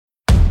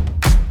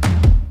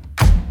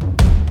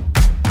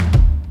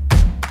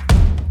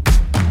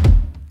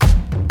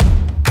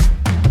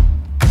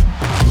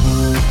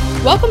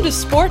Welcome to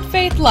Sport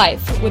Faith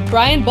Life with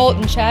Brian Bolt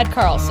and Chad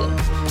Carlson,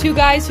 two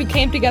guys who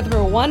came together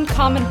for one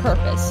common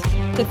purpose,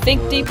 to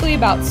think deeply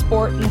about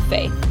sport and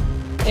faith.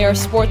 They are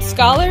sports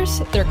scholars,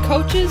 they're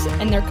coaches,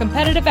 and they're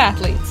competitive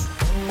athletes,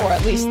 or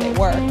at least they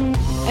were.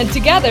 And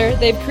together,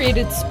 they've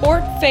created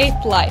Sport Faith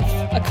Life,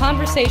 a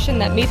conversation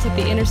that meets at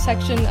the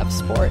intersection of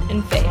sport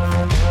and faith.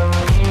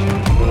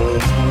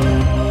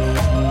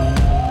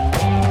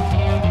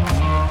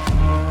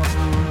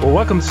 Well,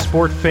 welcome to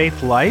Sport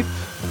Faith Life.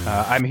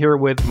 I'm here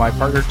with my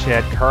partner,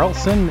 Chad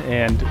Carlson,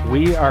 and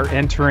we are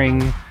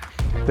entering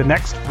the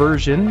next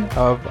version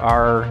of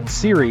our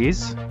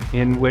series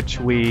in which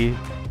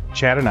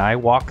Chad and I,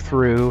 walk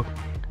through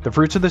the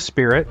fruits of the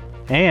Spirit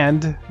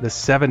and the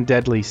 7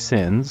 deadly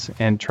sins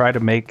and try to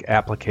make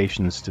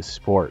applications to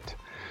sport.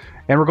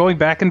 And we're going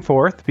back and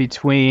forth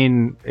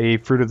between a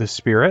fruit of the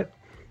Spirit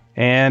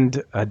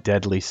and a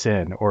deadly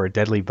sin or a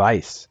deadly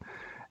vice.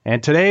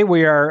 And today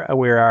we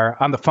are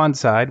on the fun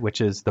side,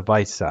 which is the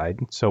vice side.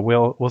 So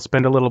we'll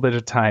spend a little bit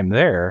of time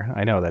there.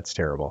 I know that's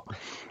terrible.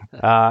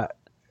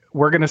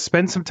 We're going to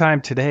spend some time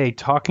today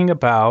talking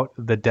about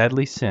the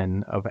deadly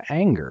sin of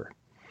anger.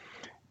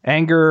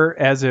 Anger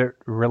as it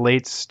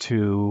relates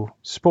to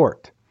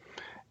sport.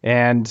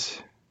 And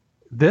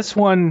this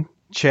one,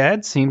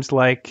 Chad, seems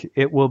like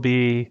it will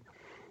be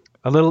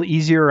a little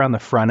easier on the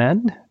front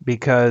end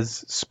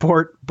because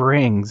sport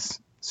brings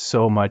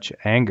so much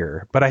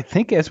anger. But I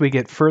think as we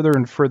get further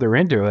and further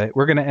into it,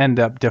 we're going to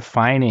end up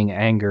defining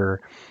anger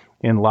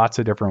in lots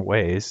of different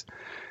ways,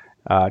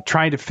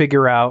 trying to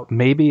figure out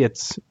maybe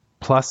its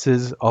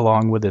pluses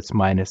along with its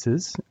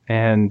minuses,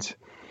 and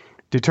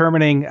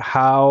determining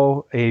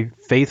how a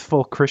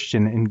faithful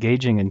Christian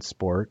engaging in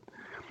sport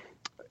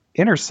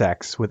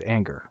intersects with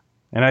anger.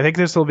 And I think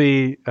this will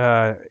be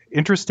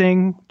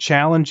interesting,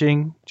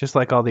 challenging, just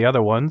like all the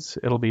other ones.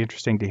 It'll be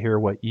interesting to hear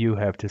what you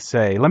have to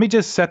say. Let me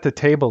just set the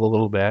table a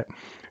little bit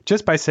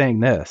just by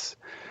saying this.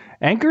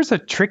 Anger's a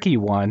tricky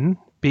one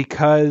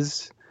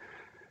because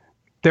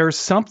there's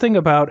something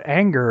about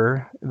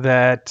anger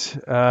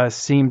that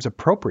seems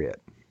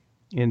appropriate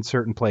in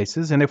certain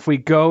places. And if we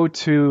go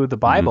to the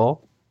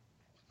Bible,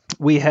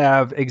 we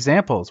have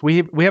examples.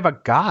 We have a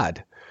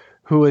God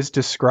who is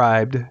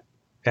described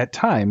at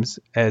times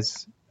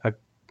as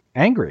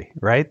angry,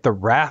 right? The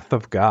wrath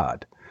of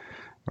God,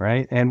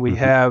 right? And we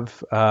have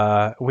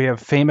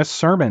famous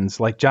sermons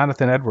like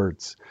Jonathan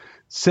Edwards,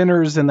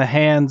 sinners in the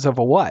hands of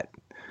a what?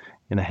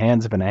 In the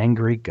hands of an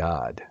angry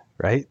God,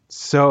 right?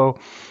 So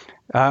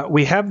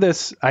we have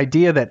this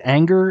idea that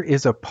anger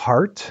is a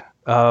part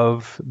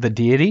of the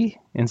deity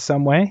in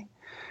some way.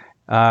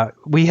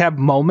 We have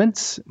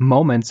moments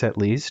at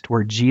least,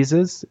 where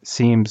Jesus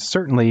seems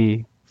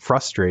certainly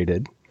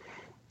frustrated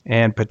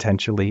and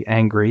potentially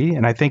angry.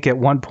 And I think at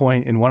one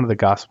point in one of the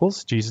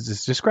Gospels, Jesus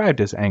is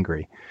described as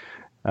angry.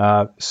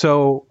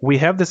 So we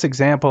have this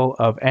example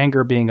of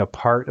anger being a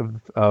part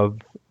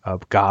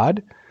of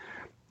God.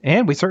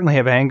 And we certainly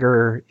have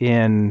anger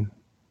in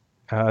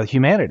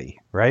humanity,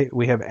 right?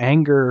 We have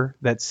anger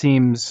that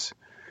seems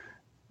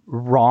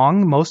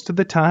wrong most of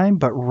the time,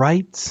 but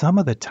right some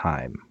of the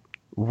time.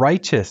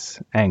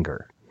 Righteous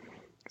anger.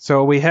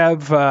 So we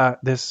have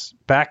this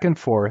back and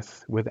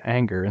forth with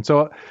anger. And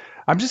so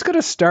I'm just going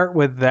to start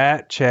with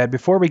that, Chad.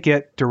 Before we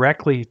get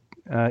directly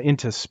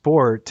into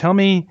sport, tell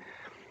me,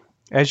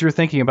 as you're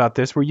thinking about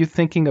this, were you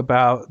thinking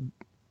about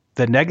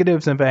the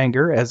negatives of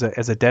anger as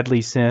a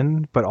deadly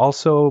sin, but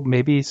also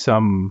maybe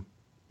some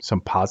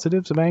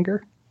positives of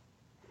anger?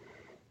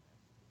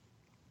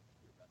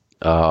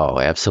 Oh,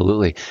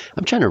 absolutely.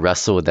 I'm trying to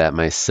wrestle with that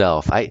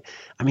myself. I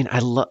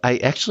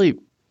actually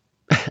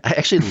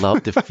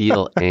love to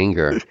feel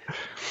anger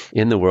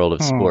in the world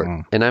of sport.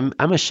 And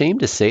I'm ashamed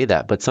to say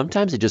that, but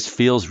sometimes it just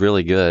feels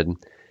really good.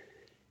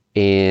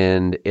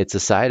 And it's a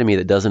side of me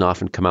that doesn't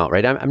often come out,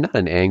 right? I'm not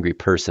an angry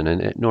person,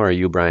 and nor are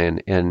you,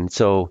 Brian. And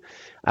so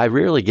I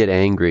rarely get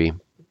angry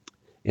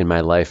in my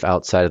life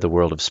outside of the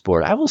world of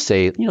sport. I will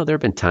say, there have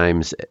been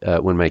times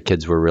when my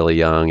kids were really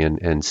young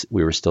and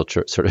we were still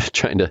sort of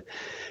trying to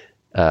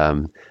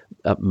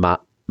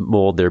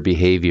mold their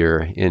behavior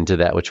into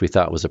that which we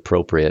thought was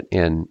appropriate.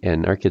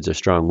 And our kids are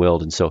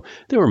strong-willed. And so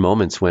there were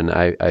moments when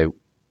I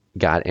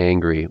got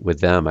angry with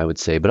them, I would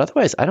say. But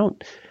otherwise, I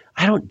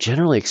don't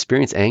generally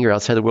experience anger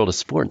outside the world of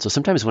sport. And so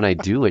sometimes when I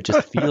do, it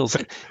just feels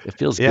good.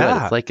 It's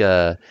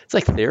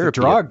like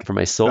therapy for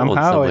my soul somehow, in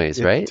some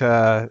ways,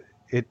 right?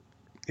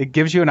 It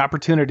gives you an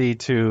opportunity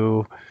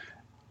to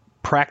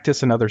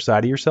practice another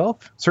side of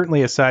yourself,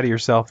 certainly a side of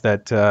yourself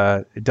that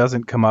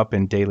doesn't come up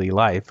in daily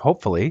life,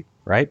 hopefully,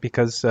 right?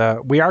 Because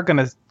we are going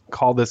to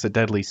call this a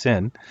deadly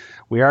sin.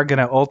 We are going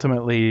to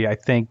ultimately, I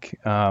think,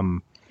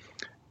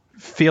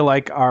 feel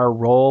like our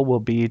role will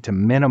be to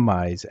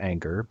minimize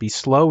anger, be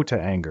slow to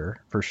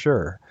anger for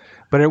sure.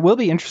 But it will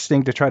be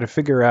interesting to try to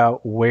figure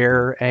out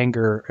where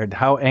anger and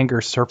how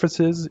anger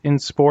surfaces in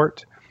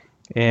sport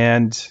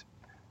and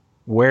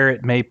where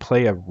it may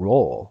play a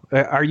role.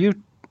 Are you,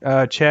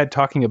 Chad,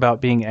 talking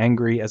about being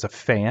angry as a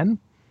fan?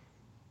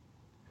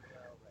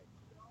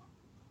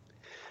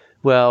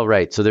 Well,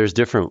 right. So there's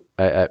different,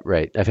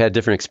 right. I've had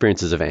different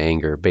experiences of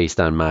anger based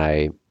on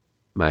my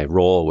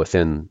role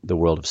within the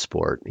world of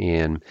sport.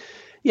 And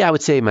yeah, I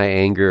would say my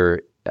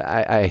anger,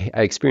 I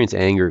experience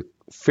anger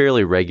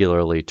fairly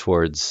regularly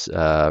towards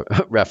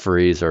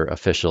referees or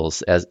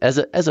officials as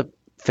a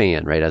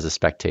fan, right, as a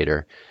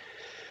spectator.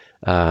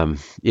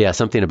 Yeah,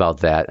 something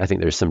about that. I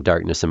think there's some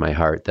darkness in my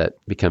heart that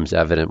becomes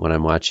evident when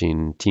I'm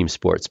watching team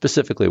sports,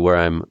 specifically where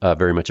I'm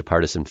very much a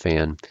partisan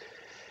fan.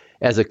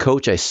 As a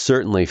coach, I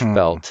certainly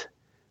felt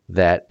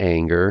that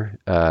anger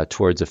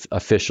towards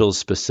officials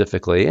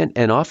specifically,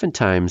 and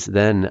oftentimes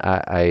then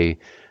I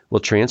will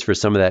transfer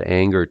some of that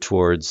anger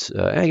towards.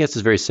 I guess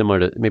it's very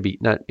similar to maybe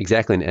not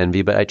exactly an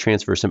envy, but I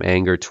transfer some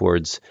anger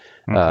towards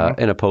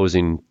an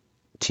opposing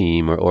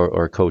team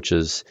or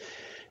coaches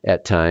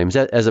at times.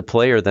 As a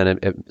player, then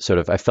it sort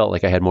of I felt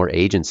like I had more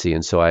agency,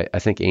 and so I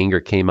think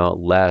anger came out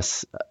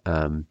less.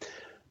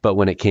 But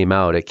when it came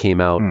out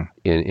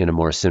in a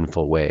more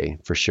sinful way,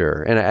 for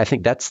sure. And I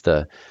think that's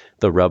the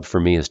rub for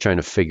me, is trying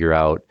to figure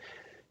out,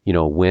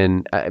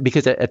 when,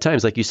 because at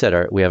times, like you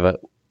said, we have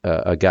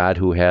a God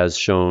who has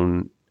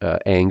shown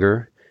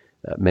anger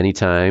many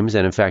times.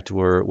 And in fact,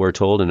 we're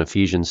told in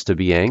Ephesians to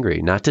be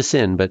angry, not to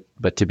sin,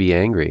 but to be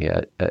angry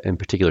in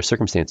particular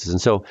circumstances.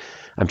 And so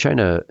I'm trying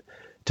to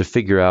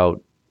figure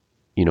out,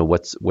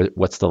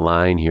 what's the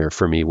line here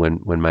for me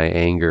when my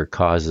anger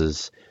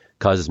causes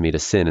me to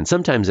sin. And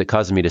sometimes it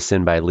causes me to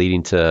sin by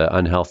leading to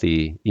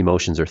unhealthy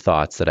emotions or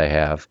thoughts that I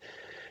have.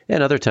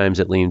 And other times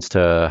it leads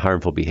to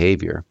harmful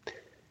behavior.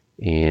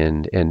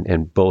 And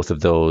both of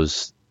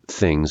those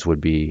things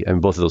would be,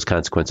 and both of those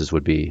consequences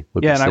would be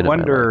yeah, sin. And I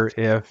wonder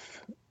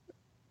if,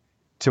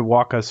 to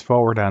walk us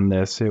forward on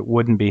this, it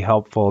wouldn't be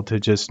helpful to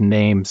just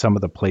name some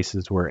of the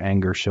places where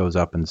anger shows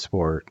up in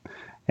sport.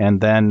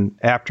 And then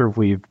after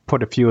we've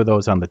put a few of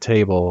those on the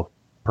table,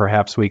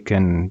 perhaps we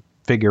can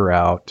figure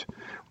out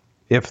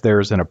if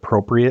there's an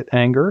appropriate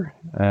anger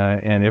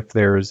and if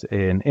there's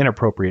an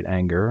inappropriate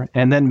anger,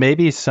 and then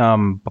maybe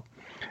some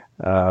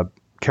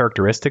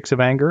characteristics of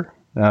anger,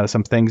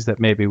 some things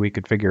that maybe we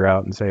could figure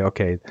out and say,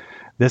 okay,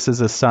 this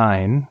is a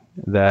sign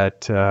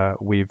that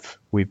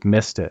we've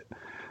missed it.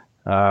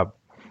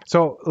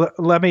 So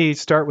let me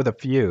start with a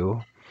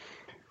few.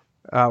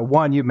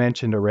 One you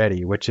mentioned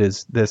already, which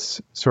is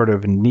this sort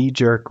of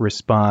knee-jerk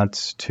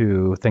response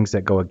to things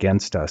that go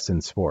against us in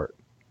sport.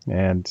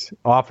 And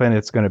often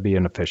it's going to be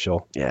an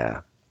official.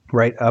 Yeah.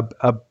 Right?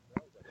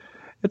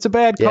 It's a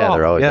bad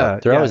call. Yeah,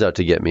 they're always out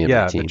to get me and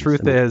my teams. The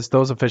truth is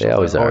those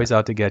officials are always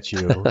out to get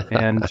you.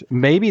 And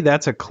maybe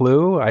that's a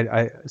clue.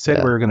 I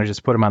said we were going to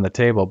just put them on the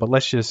table, but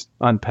let's just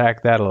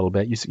unpack that a little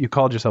bit. You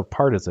called yourself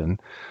partisan.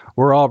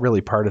 We're all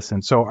really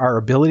partisan. So our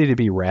ability to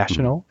be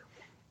rational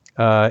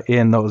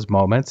in those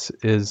moments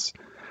is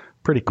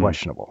pretty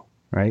questionable,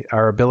 right?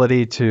 Our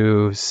ability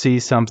to see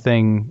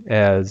something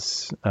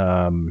as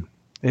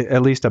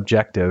at least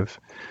objective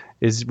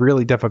is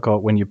really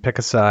difficult when you pick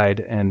a side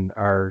and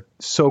are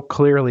so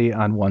clearly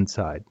on one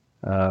side.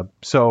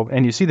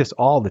 And you see this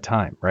all the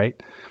time,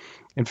 right?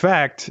 In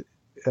fact,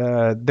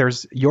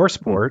 there's your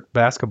sport,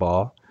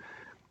 basketball.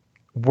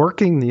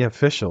 Working the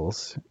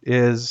officials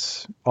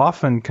is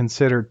often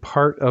considered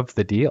part of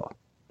the deal.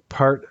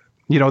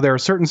 There are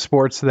certain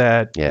sports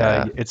that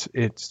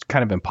it's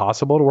kind of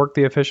impossible to work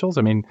the officials.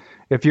 I mean,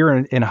 if you're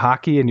in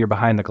hockey and you're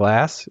behind the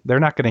glass, they're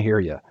not going to hear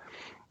you.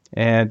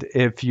 And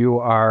if you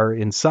are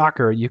in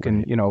soccer, you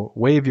can,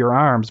 wave your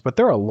arms, but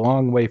they're a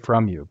long way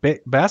from you.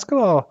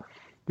 Basketball,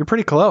 you're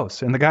pretty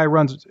close. And the guy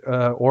runs,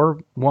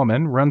 or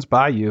woman runs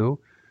by you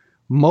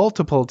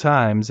multiple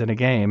times in a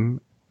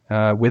game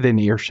within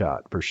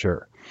earshot, for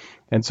sure.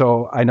 And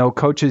so I know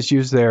coaches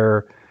use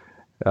their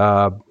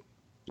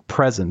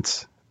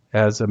presence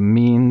as a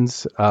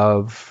means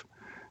of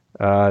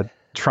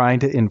trying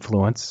to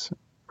influence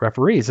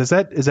referees. Is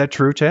that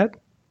true, Chad?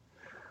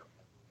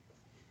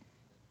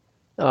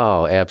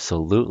 Oh,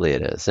 absolutely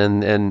it is.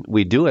 And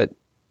we do it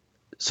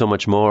so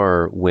much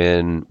more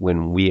when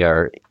we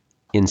are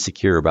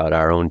insecure about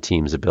our own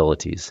team's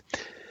abilities,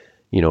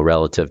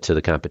 relative to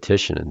the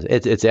competition. And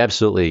it's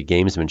absolutely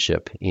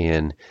gamesmanship.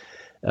 And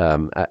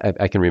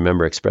I can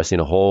remember expressing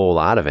a whole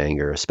lot of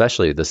anger,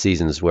 especially the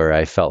seasons where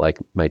I felt like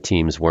my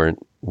teams weren't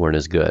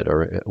as good,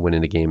 or went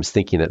into games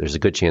thinking that there's a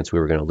good chance we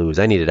were going to lose.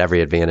 I needed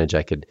every advantage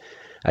I could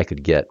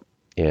get.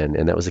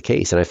 And that was the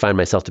case. And I find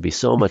myself to be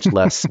so much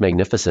less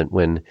magnificent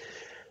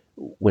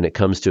when it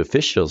comes to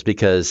officials,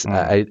 because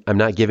I'm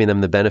not giving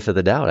them the benefit of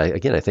the doubt.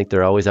 I think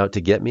they're always out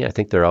to get me. I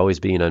think they're always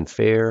being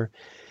unfair.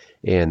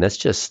 And that's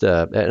just,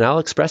 and I'll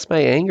express my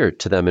anger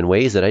to them in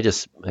ways that I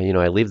just,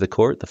 I leave the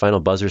court, the final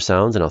buzzer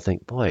sounds, and I'll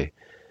think, boy,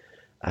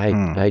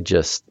 I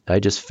just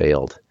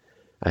failed.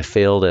 I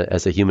failed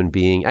as a human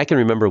being. I can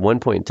remember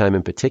one point in time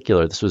in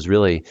particular, this was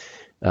really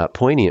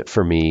poignant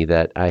for me,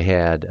 that I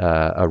had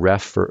a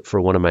ref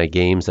for one of my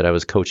games that I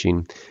was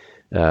coaching,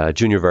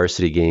 junior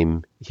varsity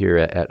game here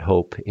at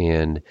Hope.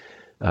 And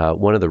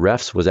one of the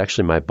refs was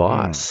actually my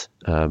boss,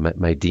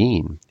 my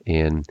dean.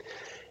 And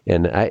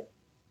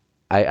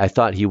I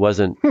thought he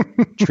wasn't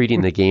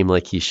treating the game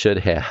like he should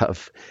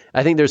have.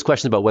 I think there's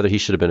questions about whether he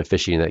should have been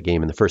officiating that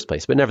game in the first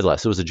place. But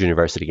nevertheless, it was a junior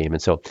varsity game.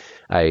 And so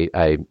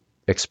I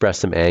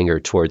expressed some anger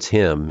towards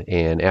him.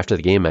 And after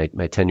the game, my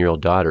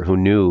 10-year-old daughter, who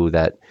knew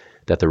that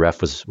the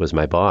ref was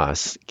my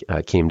boss,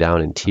 came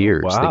down in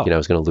tears, thinking I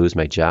was going to lose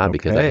my job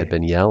because I had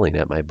been yelling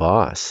at my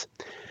boss.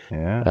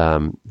 Yeah.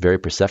 Very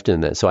perceptive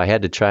in that. So I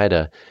had to try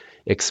to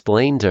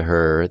explain to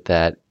her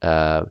that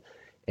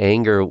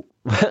anger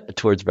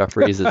towards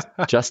referees is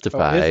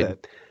justified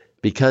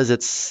because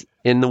it's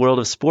in the world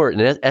of sport.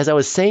 And as I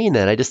was saying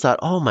that, I just thought,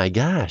 oh my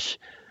gosh,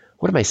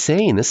 what am I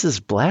saying? This is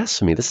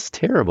blasphemy. This is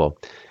terrible.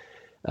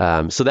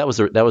 So that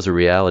was a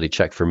reality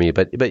check for me.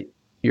 But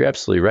you're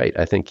absolutely right.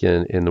 I think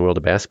in the world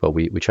of basketball,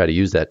 we try to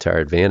use that to our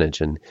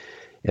advantage, and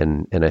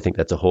I think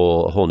that's a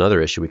whole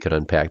nother issue we could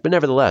unpack. But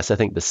nevertheless, I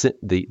think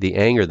the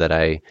anger that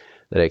I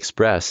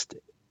expressed,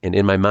 and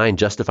in my mind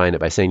justifying it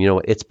by saying,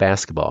 it's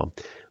basketball.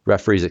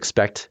 Referees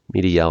expect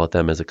me to yell at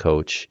them as a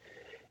coach,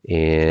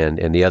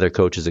 and the other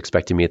coach is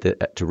expecting me to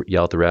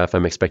yell at the ref.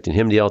 I'm expecting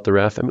him to yell at the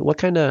ref. I mean, what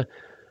kind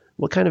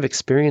of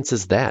experience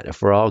is that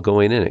if we're all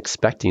going in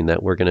expecting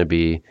that we're going to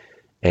be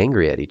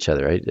angry at each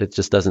other? Right? It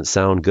just doesn't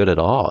sound good at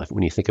all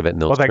when you think of it in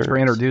those terms. Well, thanks for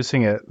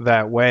introducing it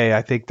that way.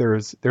 I think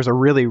there's a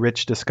really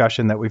rich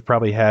discussion that we've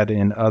probably had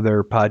in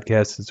other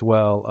podcasts as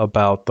well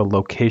about the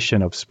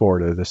location of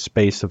sport or the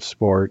space of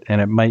sport.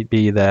 And it might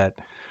be that,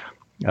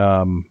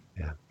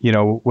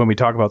 when we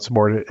talk about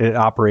sport, it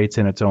operates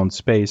in its own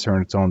space or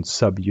in its own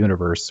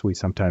sub-universe, we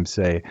sometimes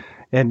say.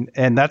 And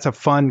that's a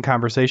fun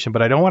conversation,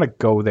 but I don't want to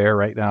go there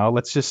right now.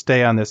 Let's just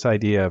stay on this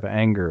idea of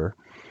anger.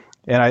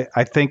 And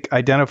I think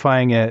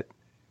identifying it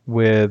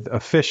with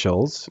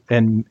officials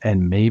and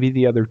maybe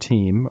the other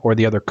team or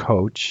the other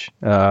coach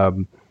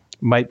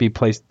might be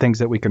things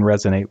that we can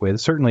resonate with.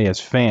 Certainly as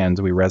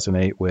fans, we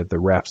resonate with the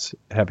refs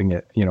having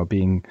it,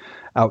 being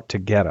out to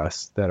get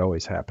us. That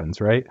always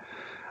happens, right?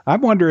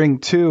 I'm wondering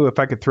too, if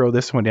I could throw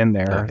this one in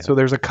there. Okay. So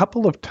there's a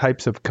couple of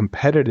types of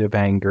competitive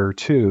anger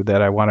too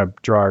that I want to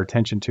draw our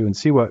attention to and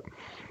see what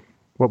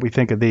we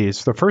think of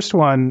these. The first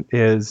one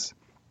is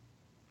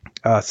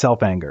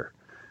self-anger.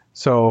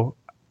 So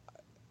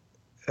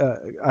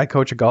I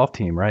coach a golf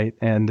team, right?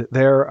 And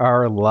there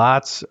are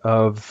lots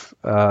of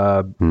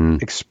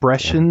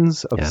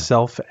expressions of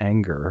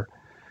self-anger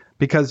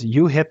because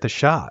you hit the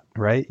shot,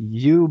 right?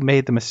 You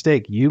made the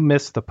mistake. You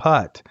missed the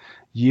putt.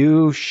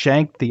 You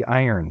shanked the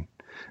iron.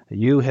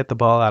 You hit the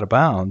ball out of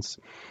bounds.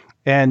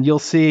 And you'll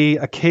see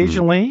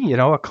occasionally,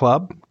 a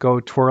club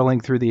go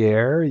twirling through the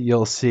air.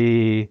 You'll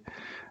see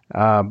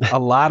a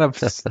lot of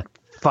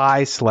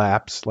thigh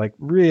slaps, like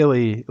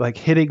really like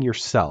hitting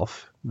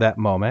yourself that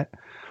moment.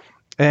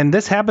 And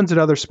this happens in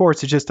other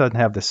sports. It just doesn't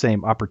have the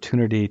same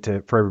opportunity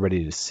for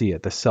everybody to see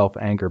it, the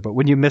self-anger. But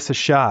when you miss a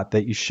shot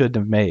that you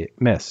shouldn't have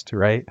missed,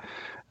 right?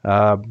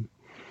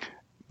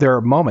 There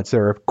are moments,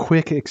 there are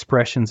quick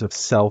expressions of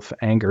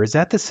self-anger. Is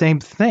that the same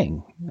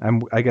thing?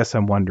 I guess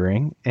I'm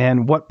wondering.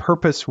 And what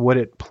purpose would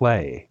it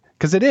play?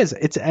 Because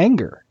it's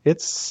anger.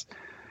 It's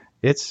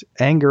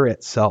anger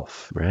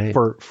itself, right,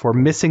 for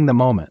missing the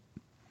moment.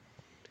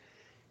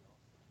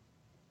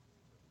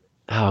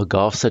 Oh,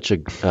 golf's such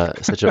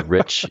a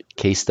rich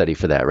case study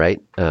for that, right?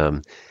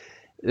 One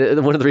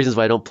of the reasons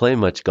why I don't play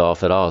much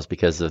golf at all is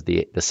because of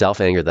the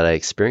self-anger that I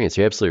experience.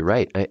 You're absolutely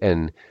right.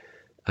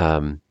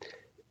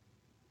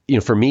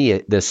 For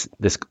me, this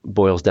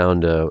boils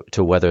down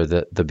to whether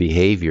the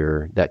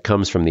behavior that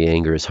comes from the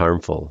anger is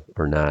harmful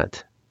or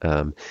not.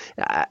 I'm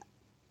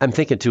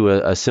thinking to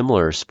a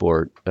similar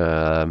sport,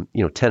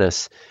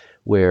 tennis,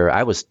 where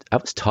I was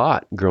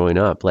taught growing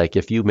up, like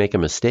if you make a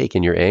mistake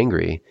and you're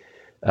angry,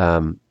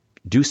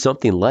 do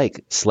something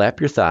like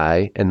slap your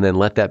thigh and then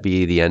let that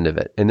be the end of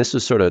it. And this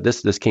was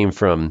this came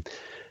from,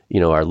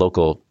 our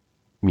local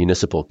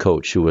municipal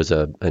coach who was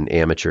an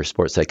amateur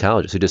sports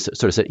psychologist who just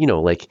sort of said,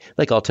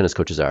 like all tennis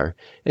coaches are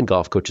and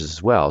golf coaches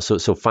as well.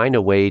 So find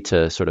a way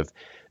to sort of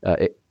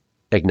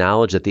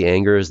acknowledge that the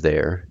anger is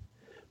there,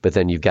 but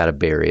then you've got to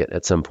bury it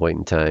at some point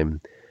in time,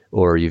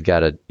 or you've got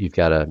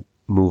to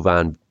move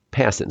on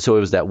past it. And so it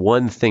was that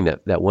one thing,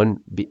 that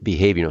one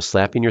behavior,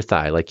 slapping your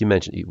thigh, like you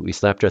mentioned, we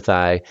slapped our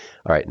thigh.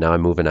 All right, now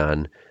I'm moving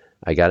on.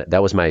 I got it.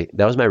 That was my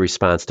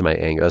response to my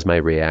anger. That was my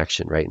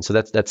reaction, right? And so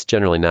that's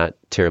generally not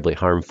terribly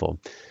harmful.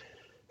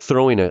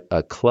 Throwing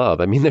a club,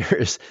 I mean,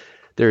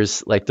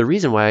 there's like the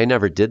reason why I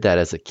never did that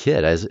as a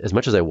kid, as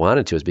much as I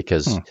wanted to, is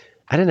because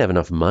I didn't have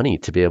enough money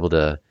to be able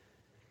to,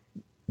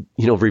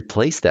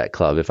 replace that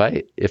club. If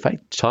I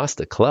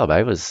tossed a club,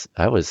 It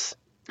was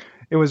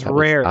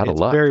rare. It's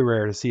very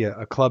rare to see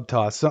a club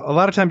toss. So a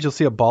lot of times you'll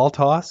see a ball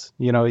toss.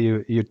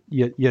 You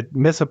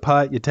miss a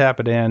putt, you tap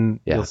it in.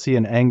 Yeah. You'll see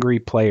an angry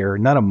player.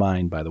 None of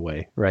mine, by the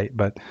way, right?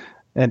 But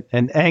an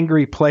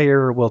angry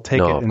player will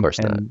take it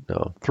and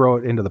throw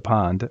it into the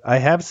pond. I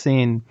have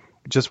seen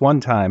just one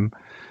time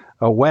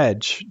a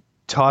wedge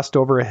tossed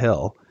over a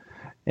hill,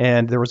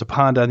 and there was a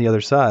pond on the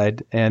other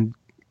side, and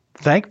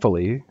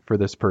thankfully for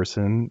this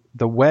person,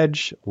 the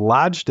wedge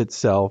lodged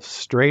itself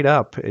straight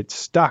up. It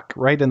stuck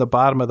right in the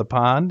bottom of the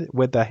pond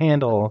with the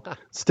handle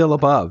still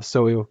above.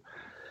 So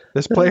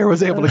this player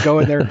was able to go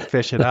in there and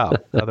fish it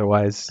out.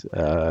 Otherwise,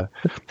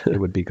 it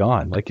would be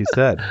gone, like you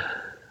said.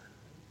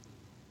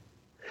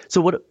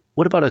 So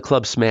what about a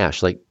club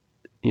smash? Like,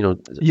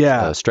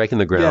 striking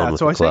the ground with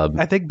so the club.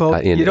 I think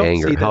both in you don't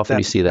anger. See How often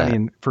do you see that? I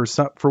mean,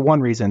 for one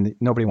reason,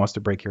 nobody wants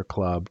to break your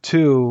club.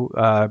 Two,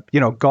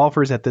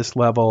 golfers at this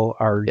level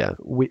are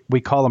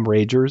we call them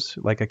ragers.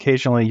 Like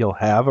occasionally you'll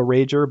have a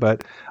rager,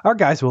 but our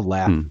guys will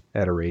laugh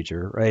at a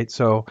rager, right?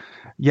 So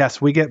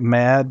yes, we get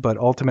mad, but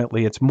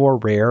ultimately it's more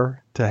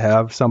rare to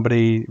have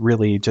somebody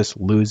really just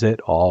lose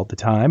it all the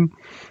time.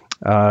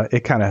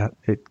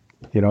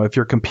 If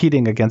you're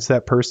competing against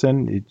that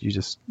person,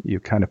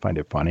 you kind of find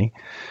it funny.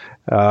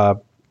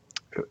 But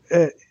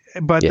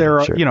there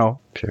are,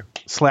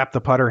 slap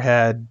the putter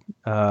head.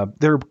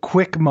 There are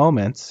quick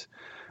moments.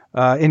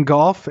 In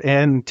golf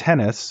and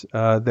tennis,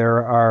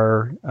 there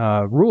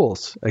are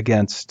rules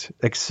against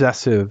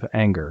excessive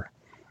anger,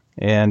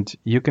 and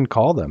you can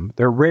call them.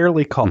 They're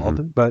rarely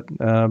called, but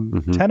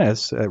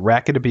tennis,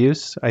 racket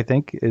abuse, I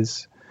think,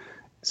 is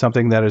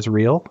something that is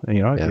real.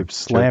 You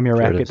slam your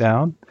racket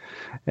down.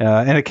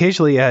 And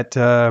occasionally at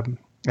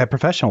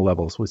professional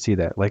levels, we see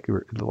that, like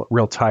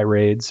real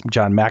tirades.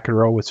 John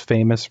McEnroe was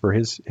famous for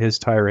his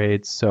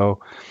tirades.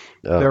 So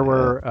there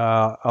were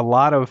a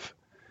lot of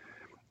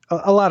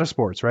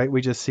sports, right?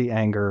 We just see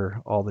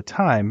anger all the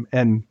time.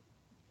 And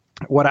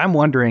what I'm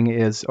wondering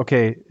is,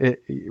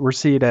 we're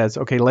seeing it as,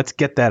 let's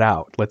get that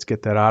out. Let's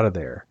get that out of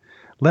there.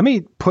 Let me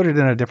put it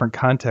in a different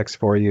context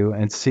for you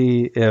and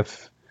see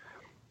if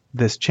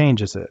this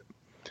changes it.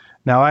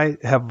 Now, I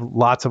have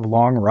lots of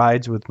long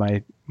rides with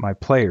my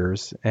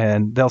players,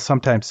 and they'll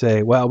sometimes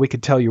say, well, we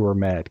could tell you were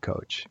mad,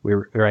 coach. We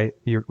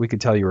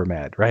could tell you were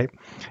mad, right?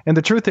 And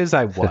the truth is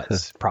I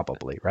was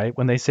probably, right?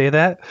 When they say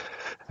that,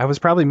 I was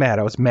probably mad.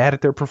 I was mad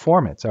at their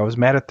performance. I was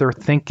mad at their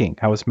thinking.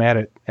 I was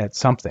mad at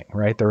something,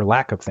 right? Their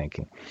lack of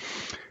thinking.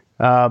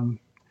 But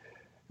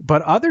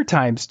other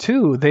times,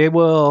 too,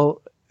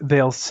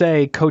 they'll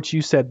say, coach,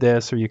 you said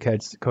this, or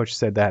coach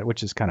said that,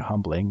 which is kind of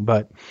humbling.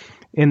 But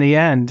in the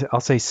end, I'll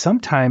say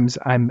sometimes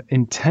I'm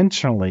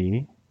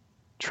intentionally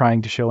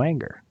trying to show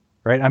anger,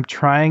 right? I'm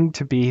trying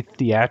to be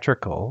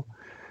theatrical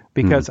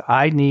because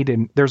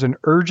there's an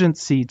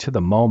urgency to the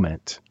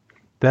moment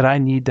that I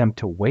need them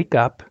to wake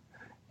up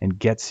and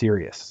get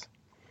serious.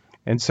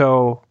 And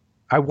so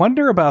I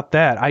wonder about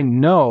that. I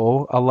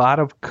know a lot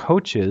of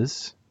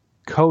coaches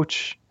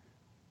coach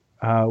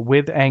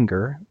with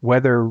anger,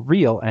 whether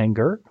real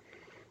anger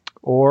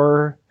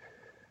or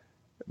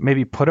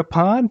maybe put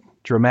upon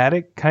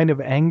dramatic kind of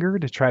anger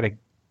to try to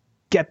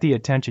get the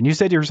attention. You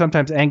said you're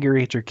sometimes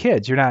angry at your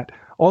kids. You're not,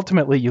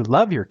 ultimately you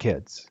love your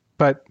kids,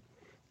 but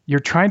you're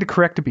trying to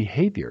correct a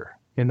behavior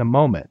in the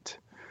moment.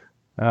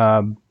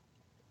 So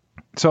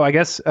I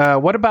guess,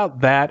 what about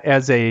that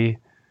as a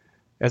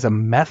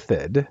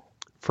method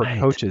for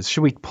coaches?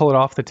 Should we pull it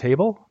off the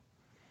table?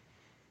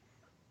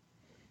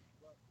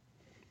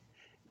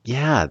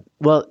 Yeah.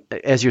 Well,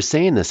 as you're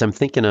saying this, I'm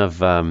thinking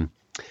of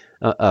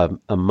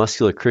a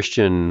muscular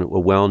Christian, a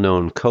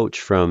well-known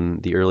coach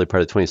from the early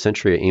part of the 20th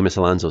century, Amos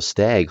Alonzo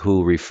Stagg,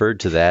 who referred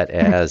to that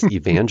as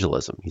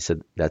evangelism. He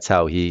said that's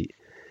what he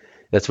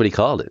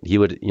called it. He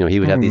would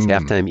have these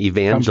halftime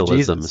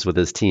evangelisms with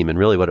his team, and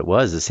really what it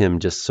was is him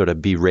just sort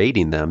of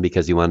berating them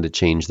because he wanted to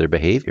change their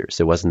behaviors.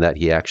 It wasn't that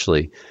he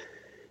actually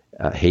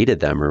hated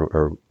them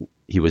or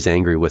he was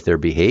angry with their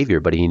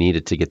behavior, but he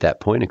needed to get that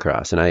point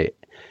across. And I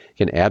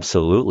can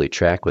absolutely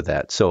track with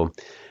that. So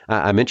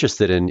I'm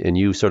interested in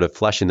you sort of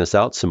fleshing this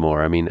out some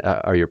more. I mean,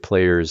 are your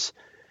players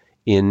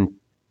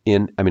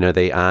are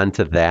they on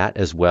to that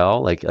as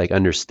well? Like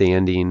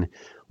understanding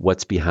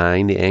what's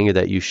behind the anger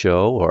that you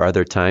show, or are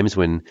there times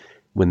when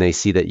they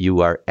see that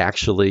you are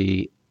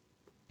actually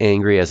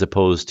angry as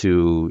opposed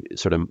to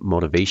sort of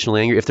motivational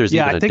anger? If there's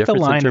even a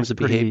difference in terms of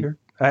behavior?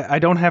 I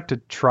don't have to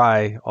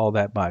try all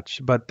that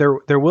much, but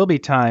there will be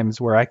times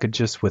where I could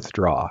just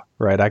withdraw,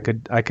 right? I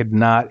could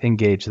not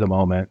engage the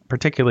moment,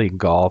 particularly in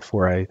golf,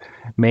 where I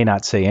may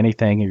not say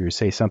anything or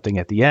say something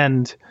at the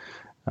end.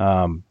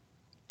 But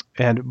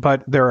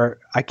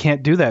I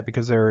can't do that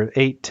because there are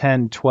 8,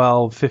 10,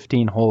 12,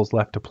 15 holes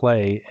left to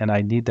play, and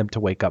I need them to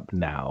wake up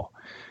now.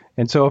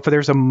 And so if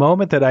there's a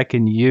moment that I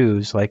can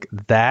use, like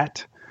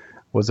that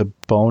was a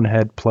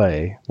bonehead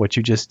play, what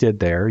you just did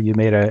there, you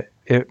made an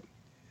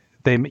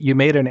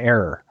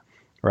error,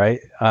 right?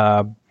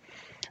 A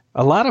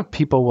lot of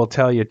people will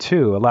tell you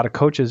too, a lot of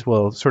coaches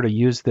will sort of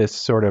use this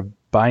sort of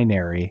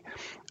binary.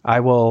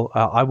 I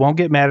won't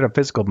get mad at a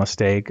physical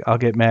mistake. I'll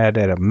get mad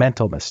at a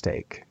mental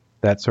mistake,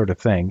 that sort of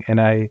thing. And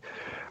I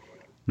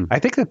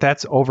think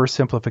that's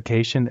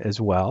oversimplification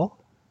as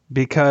well,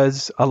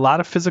 because a lot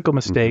of physical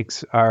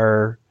mistakes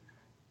are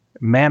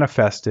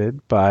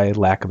manifested by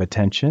lack of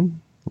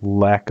attention,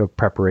 lack of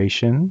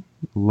preparation,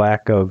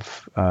 lack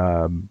of,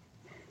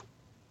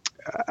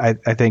 I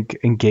think,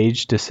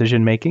 engaged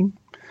decision making.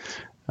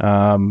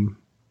 And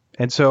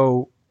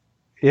so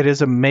it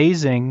is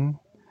amazing,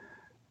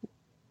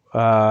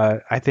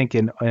 I think,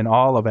 in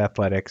all of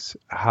athletics,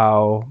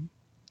 how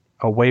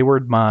a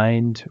wayward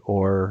mind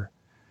or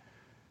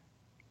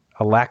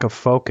a lack of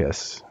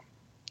focus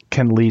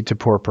can lead to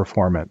poor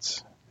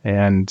performance.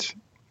 And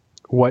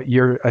what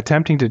you're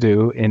attempting to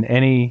do in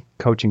any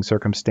coaching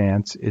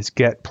circumstance is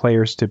get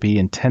players to be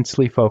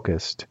intensely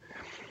focused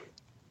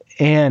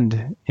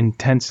and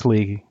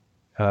intensely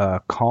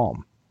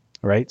calm,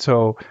 right?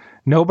 So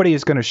nobody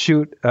is going to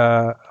shoot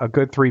a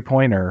good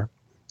three-pointer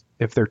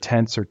if they're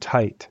tense or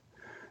tight,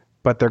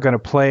 but they're going to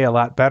play a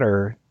lot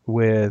better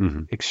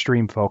with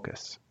extreme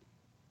focus.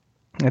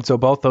 And so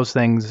both those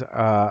things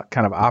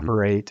kind of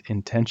operate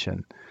in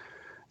tension.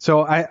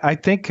 So I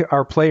think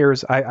our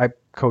players, I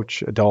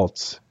coach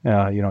adults,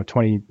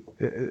 20,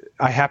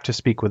 I have to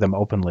speak with them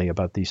openly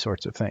about these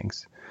sorts of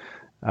things.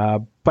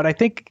 But I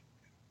think,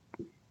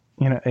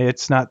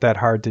 it's not that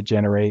hard to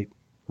generate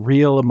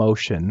real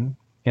emotion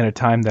in a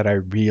time that I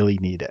really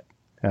need it.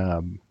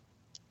 And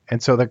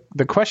so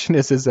the question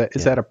is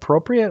that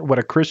appropriate? Would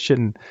a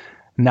Christian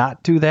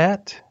not do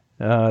that?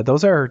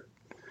 Those are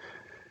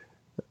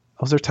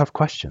tough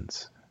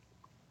questions.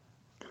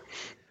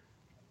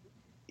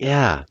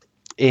 Yeah.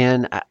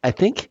 And I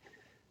think,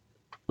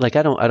 like,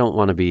 I don't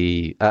want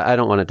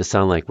it to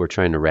sound like we're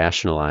trying to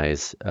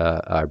rationalize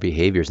our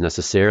behaviors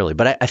necessarily,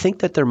 but I think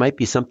that there might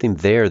be something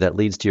there that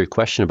leads to your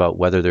question about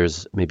whether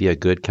there's maybe a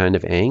good kind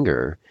of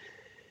anger.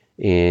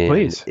 And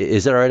Please.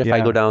 Is it all right if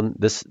I go down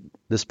this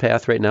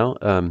path right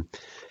now?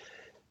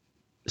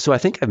 So I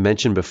think I've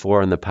mentioned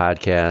before on the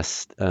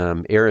podcast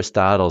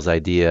Aristotle's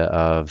idea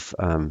of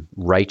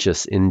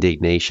righteous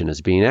indignation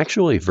as being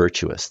actually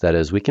virtuous. That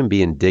is, we can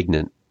be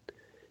indignant,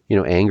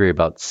 angry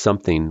about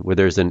something where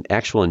there's an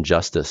actual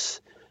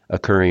injustice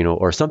occurring,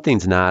 or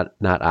something's not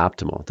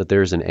optimal, that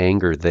there's an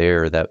anger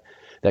there that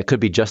could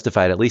be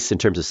justified, at least in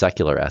terms of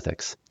secular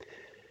ethics.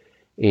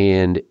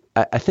 And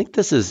I think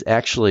this is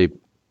actually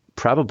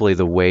probably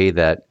the way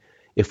that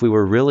if we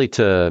were really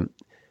to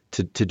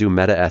do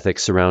meta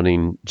ethics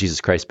surrounding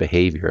Jesus Christ's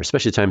behavior,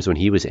 especially times when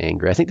he was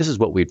angry, I think this is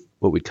what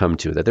we'd come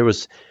to, that there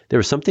was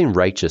something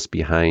righteous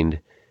behind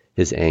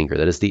his anger.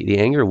 That is, the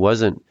anger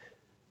wasn't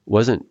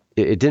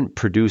it didn't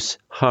produce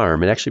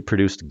harm. It actually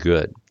produced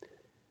good.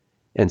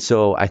 And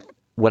so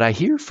what I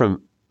hear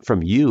from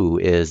you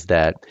is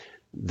that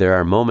there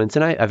are moments,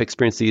 and I've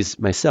experienced these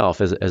myself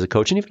as a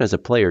coach and even as a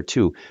player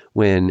too,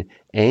 when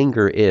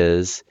anger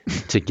is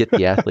to get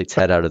the athlete's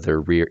head out of their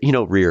rear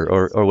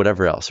or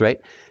whatever else, right?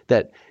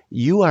 That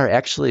you are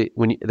actually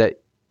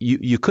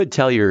you could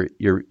tell your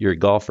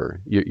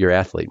golfer, your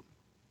athlete.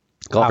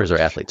 Golfers are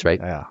athletes, right?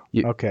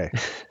 Yeah. Okay.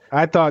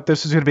 I thought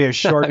this was going to be a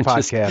short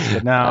podcast,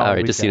 but now all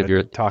right, just seeing if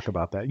you're talk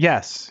about that.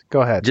 Yes,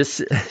 go ahead.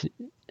 Just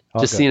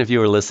seeing if you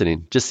were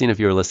listening.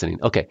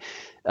 Okay.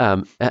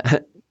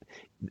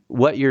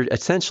 What you're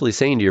essentially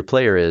saying to your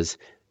player is,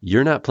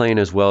 you're not playing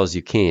as well as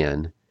you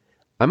can.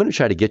 I'm going to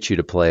try to get you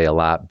to play a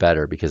lot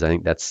better because I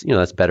think that's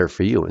better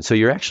for you. And so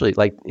you're actually,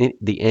 like,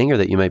 the anger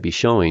that you might be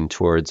showing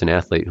towards an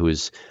athlete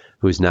who's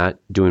not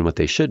doing what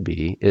they should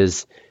be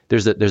is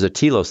there's a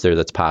telos there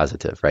that's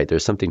positive, right?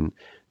 There's something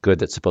good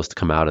that's supposed to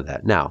come out of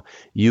that. Now,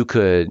 you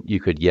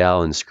could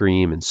yell and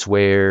scream and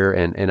swear,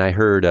 and I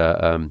heard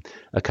a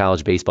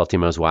college baseball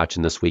team I was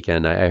watching this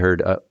weekend. I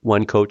heard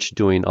one coach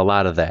doing a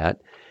lot of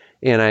that,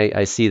 and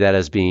I see that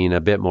as being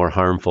a bit more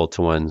harmful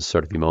to one's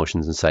sort of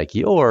emotions and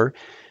psyche. Or,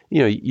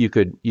 you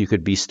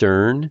could be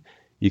stern,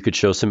 you could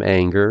show some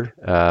anger,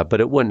 but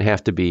it wouldn't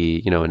have to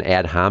be, an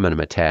ad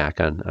hominem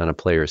attack on a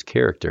player's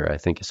character. I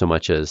think so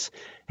much as,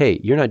 hey,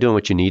 you're not doing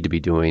what you need to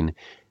be doing,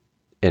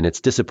 and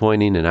it's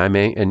disappointing, and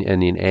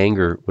and in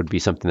anger would be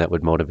something that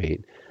would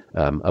motivate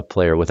a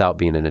player without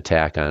being an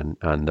attack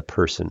on the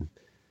person.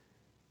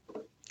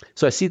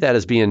 So I see that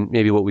as being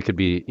maybe what we could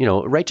be,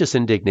 righteous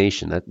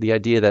indignation. That the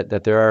idea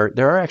that there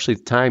are actually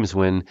times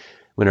when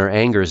our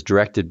anger is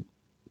directed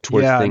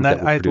towards things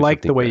that I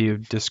like the way you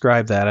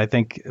describe that. I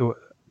think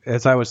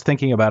as I was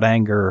thinking about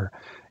anger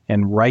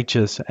and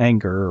righteous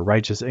anger or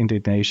righteous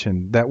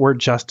indignation, that word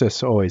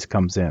justice always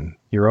comes in.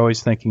 You're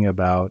always thinking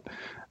about,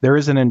 there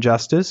is an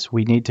injustice.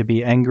 We need to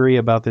be angry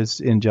about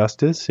this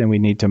injustice, and we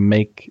need to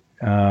make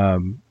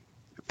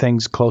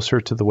things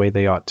closer to the way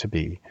they ought to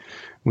be.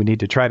 We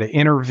need to try to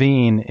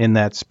intervene in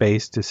that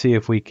space to see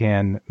if we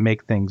can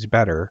make things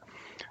better.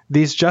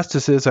 These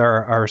justices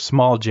are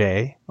small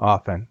j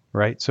often,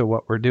 right? So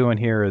what we're doing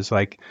here is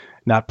like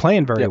not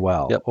playing very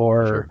well,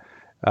 or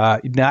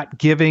sure. Not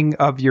giving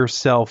of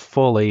yourself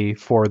fully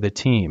for the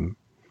team,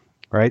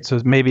 right? So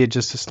maybe it's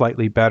just a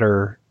slightly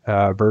better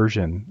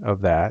version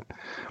of that,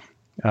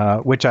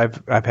 which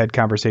I've had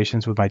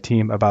conversations with my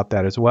team about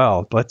that as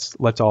well.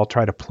 Let's all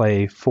try to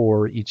play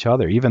for each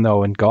other, even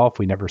though in golf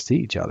we never see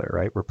each other,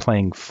 right? We're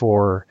playing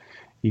for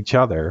each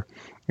other,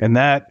 and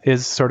that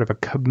is sort of a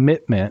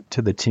commitment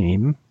to the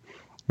team,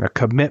 a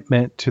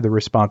commitment to the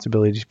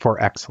responsibility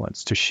for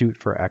excellence, to shoot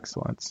for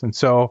excellence. And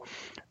so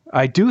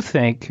I do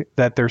think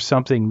that there's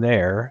something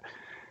there.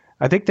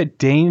 I think the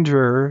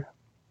danger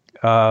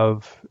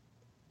of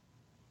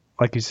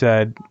like you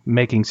said,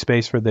 making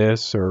space for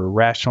this or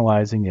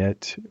rationalizing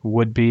it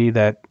would be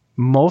that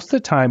most of the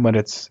time when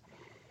it's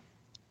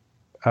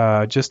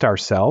just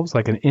ourselves,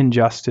 like an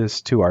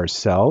injustice to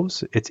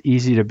ourselves, it's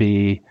easy to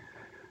be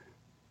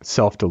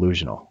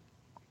self-delusional,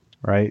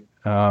 right?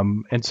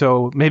 And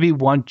so maybe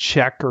one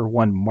check or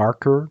one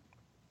marker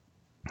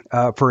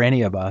for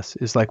any of us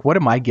is like, what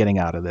am I getting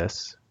out of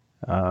this?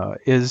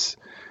 Is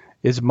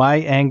my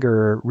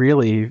anger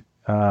really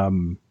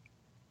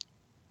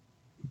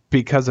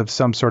because of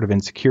some sort of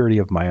insecurity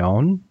of my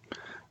own,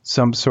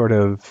 some sort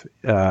of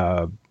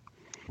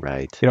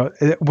Right.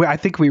 I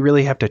think we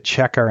really have to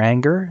check our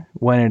anger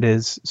when it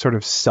is sort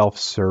of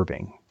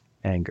self-serving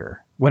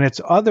anger. When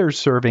it's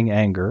other-serving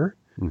anger,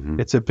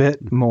 it's a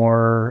bit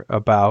more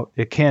about,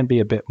 it can be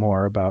a bit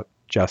more about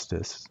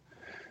justice.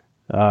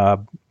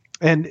 And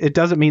it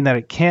doesn't mean that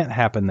it can't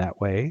happen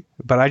that way,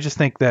 but I just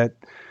think that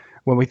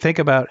when we think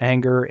about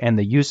anger and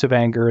the use of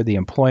anger, the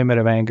employment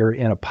of anger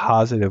in a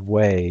positive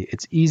way,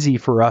 it's easy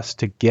for us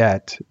to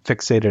get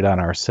fixated on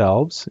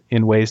ourselves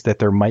in ways that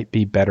there might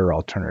be better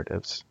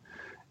alternatives.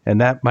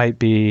 And that might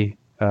be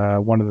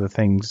one of the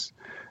things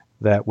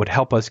that would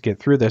help us get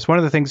through this. One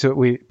of the things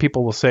that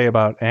people will say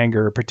about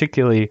anger,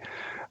 particularly,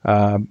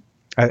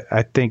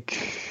 I think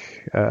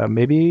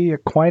maybe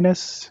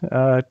Aquinas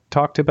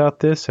talked about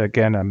this.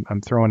 Again,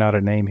 I'm throwing out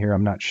a name here.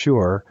 I'm not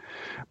sure.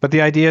 But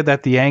the idea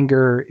that the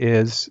anger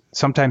is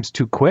sometimes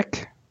too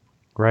quick,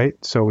 right?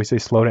 So we say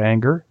slow to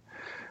anger.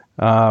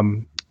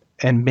 And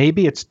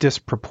maybe it's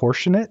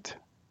disproportionate.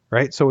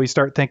 Right. So we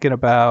start thinking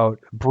about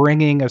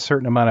bringing a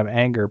certain amount of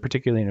anger,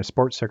 particularly in a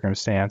sports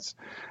circumstance,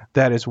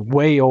 that is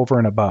way over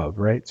and above.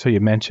 Right. So you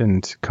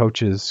mentioned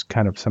coaches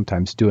kind of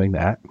sometimes doing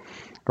that.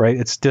 Right.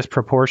 It's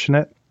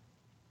disproportionate.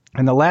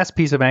 And the last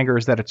piece of anger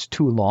is that it's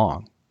too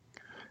long.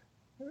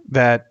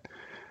 That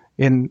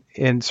in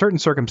certain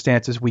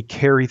circumstances, we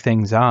carry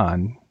things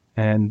on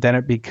and then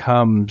it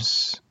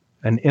becomes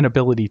an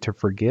inability to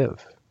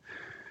forgive.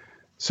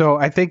 So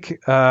I think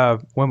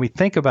when we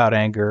think about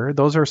anger,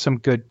 those are some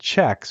good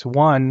checks.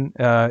 One,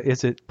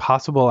 is it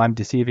possible I'm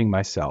deceiving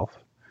myself?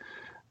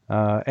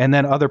 And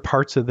then other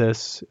parts of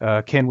this,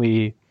 can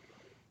we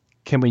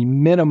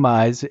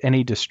minimize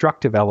any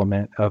destructive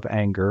element of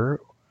anger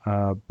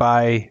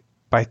by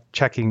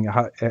checking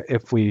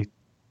if we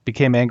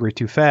became angry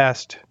too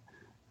fast,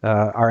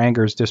 our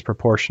anger is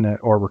disproportionate,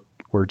 or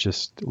we're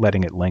just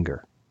letting it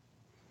linger.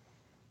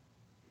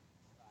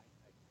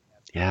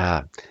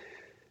 Yeah.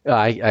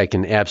 I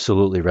can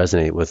absolutely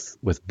resonate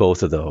with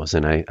both of those.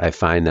 And I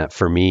find that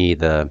for me,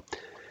 the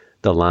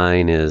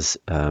line is,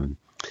 to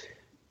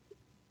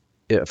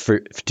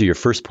your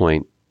first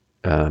point,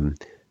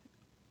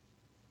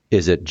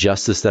 is it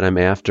justice that I'm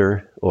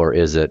after, or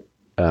is it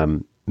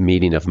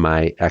meeting of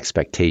my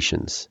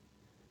expectations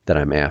that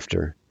I'm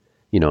after?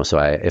 So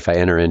if I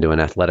enter into an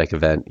athletic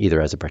event, either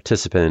as a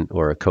participant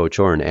or a coach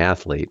or an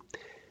athlete,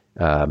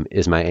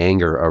 is my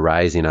anger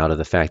arising out of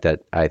the fact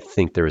that I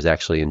think there was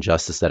actually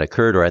injustice that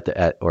occurred,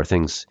 or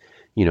things,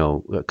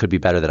 could be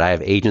better, that I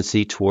have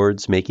agency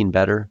towards making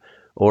better?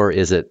 Or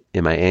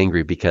am I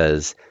angry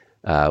because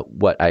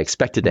what I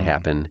expected to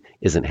happen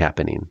isn't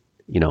happening?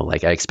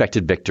 Like I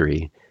expected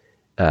victory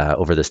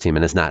over this team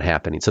and it's not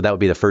happening. So that would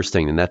be the first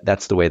thing. And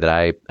that's the way that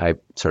I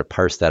sort of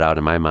parse that out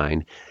in my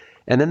mind.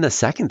 And then the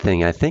second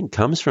thing I think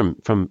comes from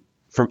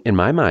in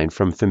my mind,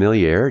 from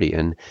familiarity.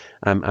 And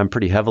I'm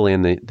pretty heavily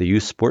in the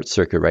youth sports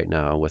circuit right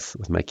now with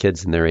my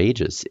kids and their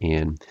ages.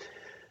 And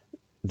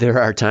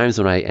there are times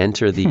when I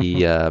enter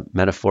the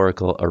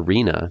metaphorical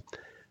arena,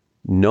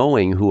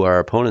 knowing who our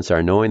opponents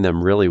are, knowing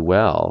them really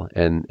well,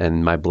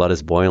 and my blood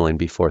is boiling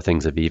before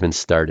things have even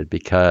started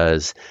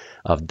because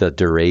of the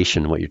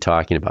duration, what you're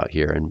talking about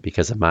here, and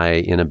because of my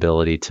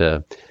inability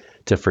to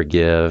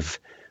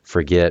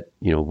forget,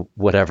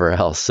 whatever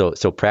else.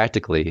 So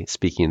practically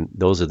speaking,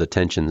 those are the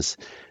tensions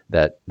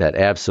that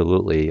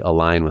absolutely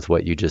align with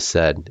what you just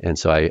said. And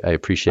so I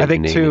appreciate. I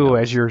think too,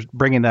 as you're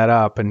bringing that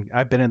up, and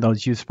I've been in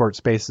those youth sports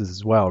spaces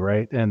as well,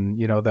 right? And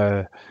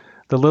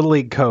the little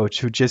league coach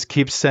who just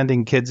keeps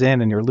sending kids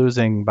in, and you're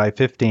losing by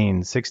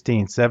 15,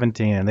 16,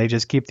 17, and they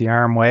just keep the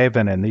arm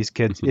waving, and these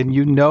kids, and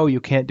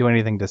you can't do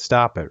anything to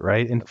stop it,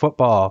 right? In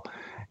football,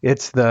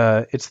 it's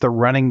the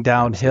running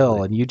downhill.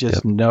 Absolutely. And you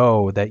just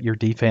know that your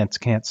defense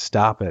can't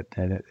stop it,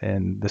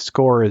 and the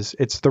score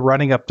it's the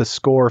running up the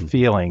score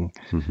feeling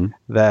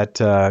that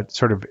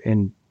sort of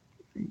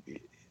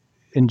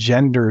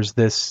engenders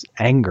this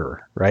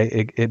anger,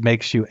 right? It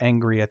makes you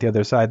angry at the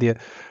other side.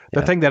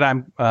 The thing that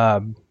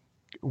I'm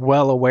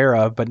well aware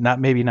of, but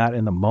maybe not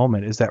in the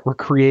moment, is that we're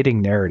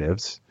creating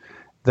narratives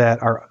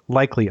that are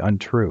likely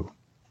untrue,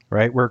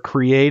 right? We're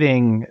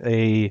creating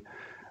a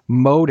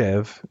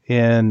motive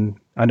in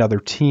another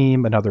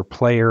team, another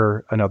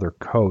player, another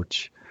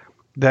coach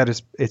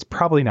it's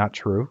probably not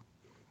true.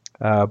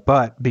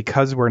 But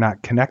because we're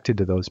not connected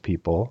to those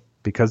people,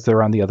 because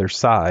they're on the other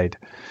side,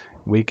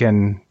 we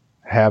can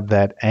have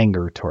that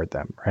anger toward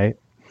them, right?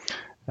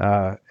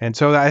 And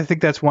so I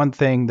think that's one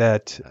thing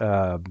that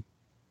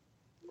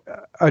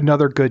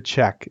another good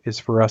check is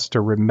for us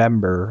to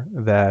remember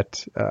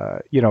that,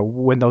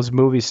 when those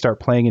movies start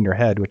playing in your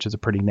head, which is a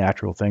pretty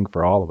natural thing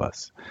for all of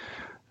us,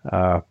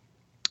 a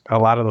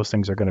lot of those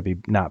things are going to be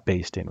not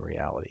based in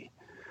reality.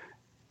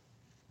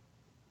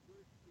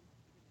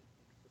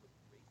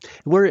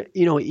 We're,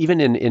 even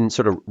in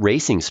sort of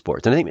racing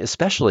sports, and I think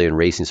especially in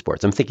racing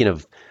sports, I'm thinking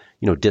of,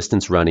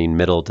 distance running,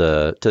 middle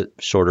to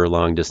shorter,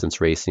 long distance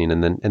racing,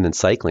 and then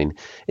cycling.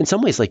 In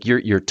some ways, like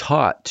you're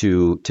taught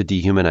to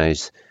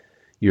dehumanize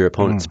your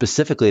opponent,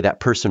 specifically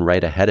that person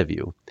right ahead of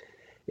you.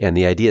 And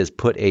the idea is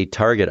put a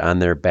target on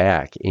their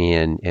back,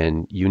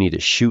 and you need to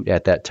shoot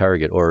at that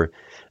target. Or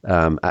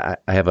I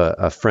have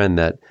a friend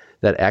that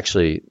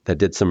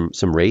did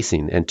some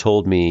racing and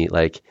told me,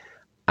 like,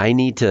 I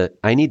need to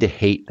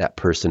hate that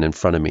person in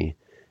front of me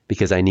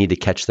because I need to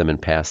catch them and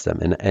pass them.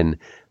 And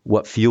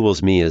what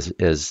fuels me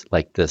is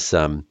like this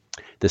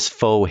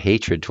faux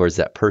hatred towards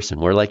that person,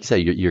 where, like you said,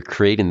 you're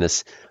creating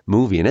this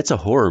movie, and it's a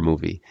horror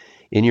movie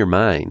in your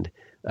mind,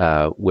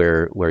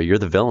 where you're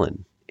the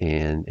villain.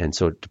 And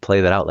so to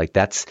play that out, like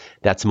that's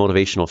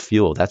motivational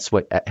fuel. That's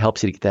what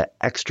helps you to get that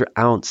extra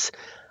ounce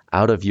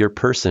out of your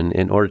person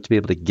in order to be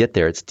able to get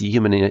there. It's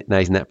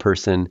dehumanizing that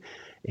person.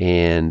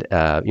 And,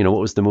 what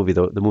was the movie,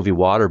 the movie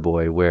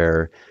Waterboy,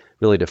 where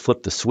really to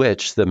flip the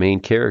switch, the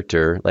main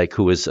character, like,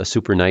 who was a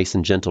super nice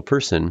and gentle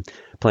person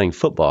playing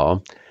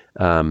football,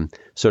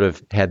 sort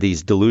of had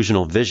these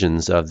delusional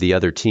visions of the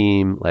other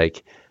team,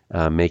 like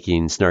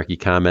making snarky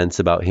comments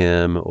about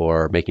him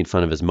or making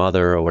fun of his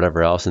mother or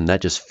whatever else. And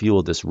that just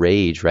fueled this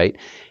rage, right?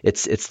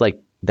 It's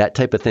like that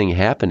type of thing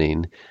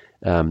happening,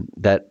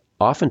 that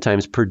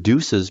oftentimes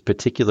produces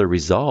particular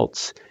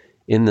results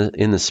in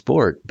the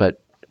sport, but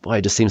boy,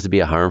 it just seems to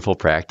be a harmful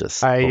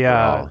practice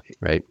overall,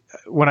 right?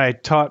 When I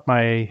taught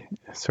my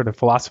sort of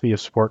philosophy of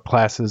sport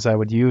classes, I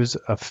would use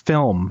a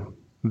film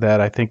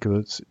that I think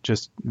was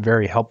just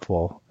very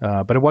helpful.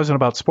 But it wasn't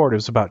about sport. It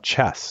was about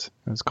chess.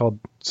 It was called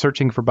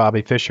Searching for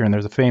Bobby Fischer. And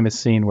there's a famous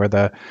scene where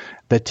the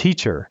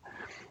teacher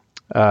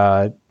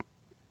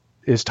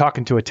is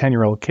talking to a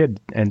 10-year-old kid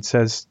and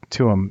says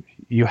to him,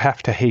 "You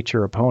have to hate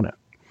your opponent."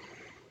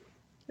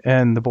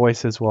 And the boy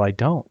says, "Well, I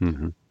don't."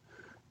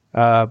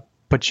 Mm-hmm.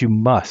 But you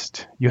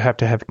must. You have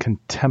to have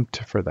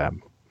contempt for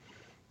them.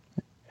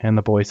 And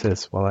the boy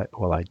says, "Well,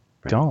 I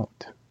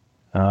don't."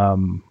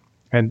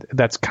 And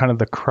that's kind of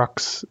the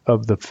crux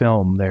of the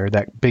film there,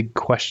 that big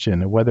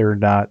question of whether or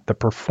not the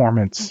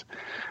performance,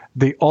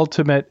 the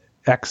ultimate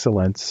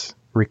excellence,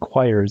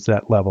 requires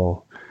that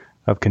level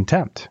of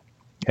contempt.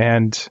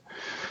 And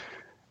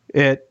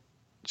it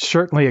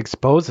certainly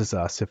exposes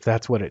us if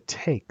that's what it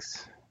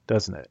takes,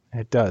 doesn't it?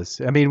 It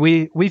does. I mean,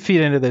 we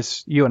feed into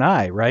this, you and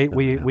I, right? Oh,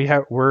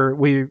 yeah.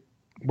 We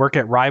work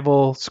at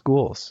rival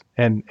schools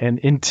and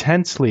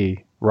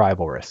intensely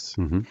rivalrous.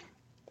 Mm-hmm.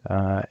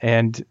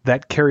 And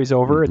that carries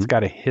over. Mm-hmm. It's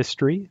got a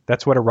history.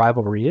 That's what a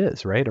rivalry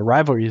is, right? A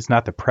rivalry is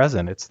not the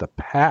present, it's the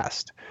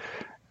past.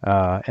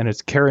 And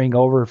it's carrying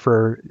over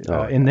for,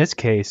 in this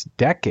case,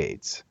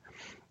 decades.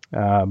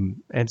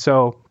 And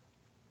so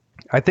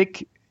I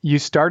think you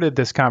started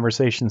this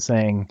conversation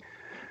saying,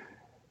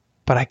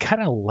 but I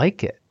kind of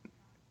like it.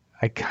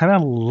 I kind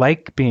of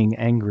like being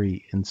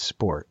angry in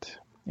sport.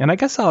 And I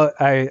guess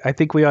I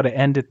think we ought to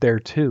end it there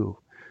too.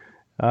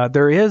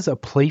 There is a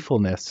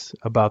playfulness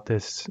about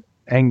this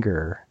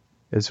anger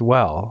as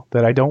well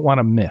that I don't want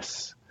to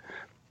miss.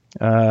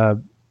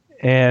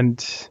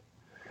 And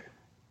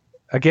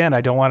again,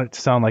 I don't want it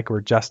to sound like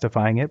we're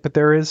justifying it, but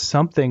there is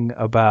something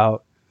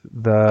about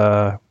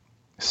the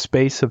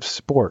space of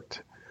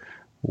sport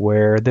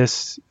where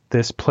this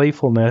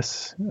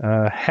playfulness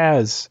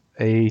has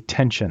a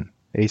tension,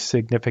 a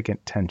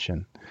significant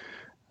tension.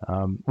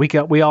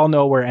 We all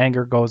know where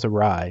anger goes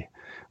awry,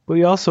 but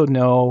we also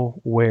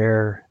know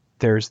where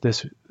there's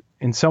this,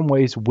 in some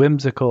ways,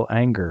 whimsical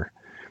anger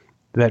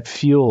that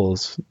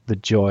fuels the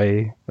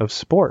joy of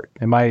sport.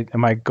 Am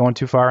I going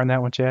too far on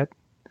that one, Chad?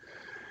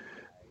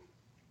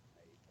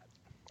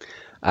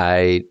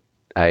 I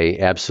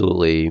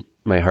absolutely,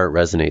 my heart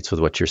resonates with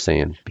what you're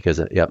saying because,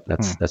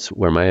 that's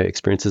where my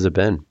experiences have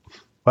been.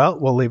 Well,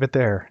 we'll leave it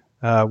there.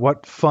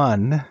 What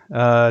fun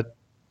to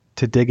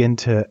dig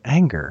into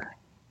anger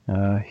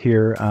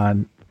here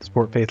on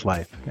Sport, Faith,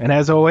 Life. And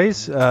as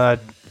always,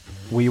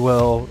 we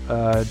will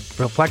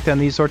reflect on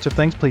these sorts of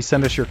things. Please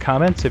send us your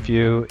comments if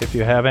you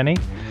have any,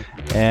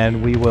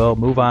 and we will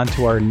move on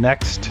to our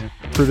next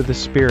Fruit of the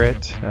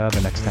Spirit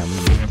the next time we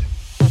meet.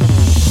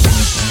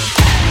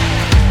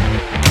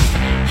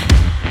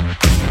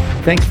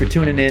 Thanks for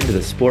tuning in to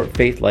the Sport,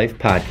 Faith, Life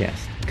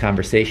podcast, a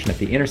conversation at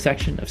the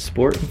intersection of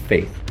sport and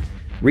faith.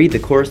 Read the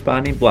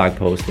corresponding blog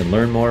post and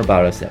learn more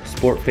about us at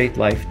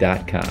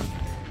sportfaithlife.com.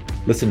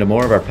 Listen to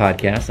more of our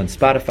podcasts on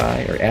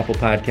Spotify or Apple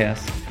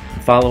Podcasts,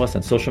 and follow us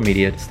on social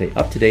media to stay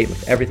up to date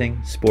with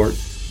everything sport,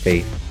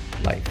 faith,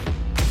 life.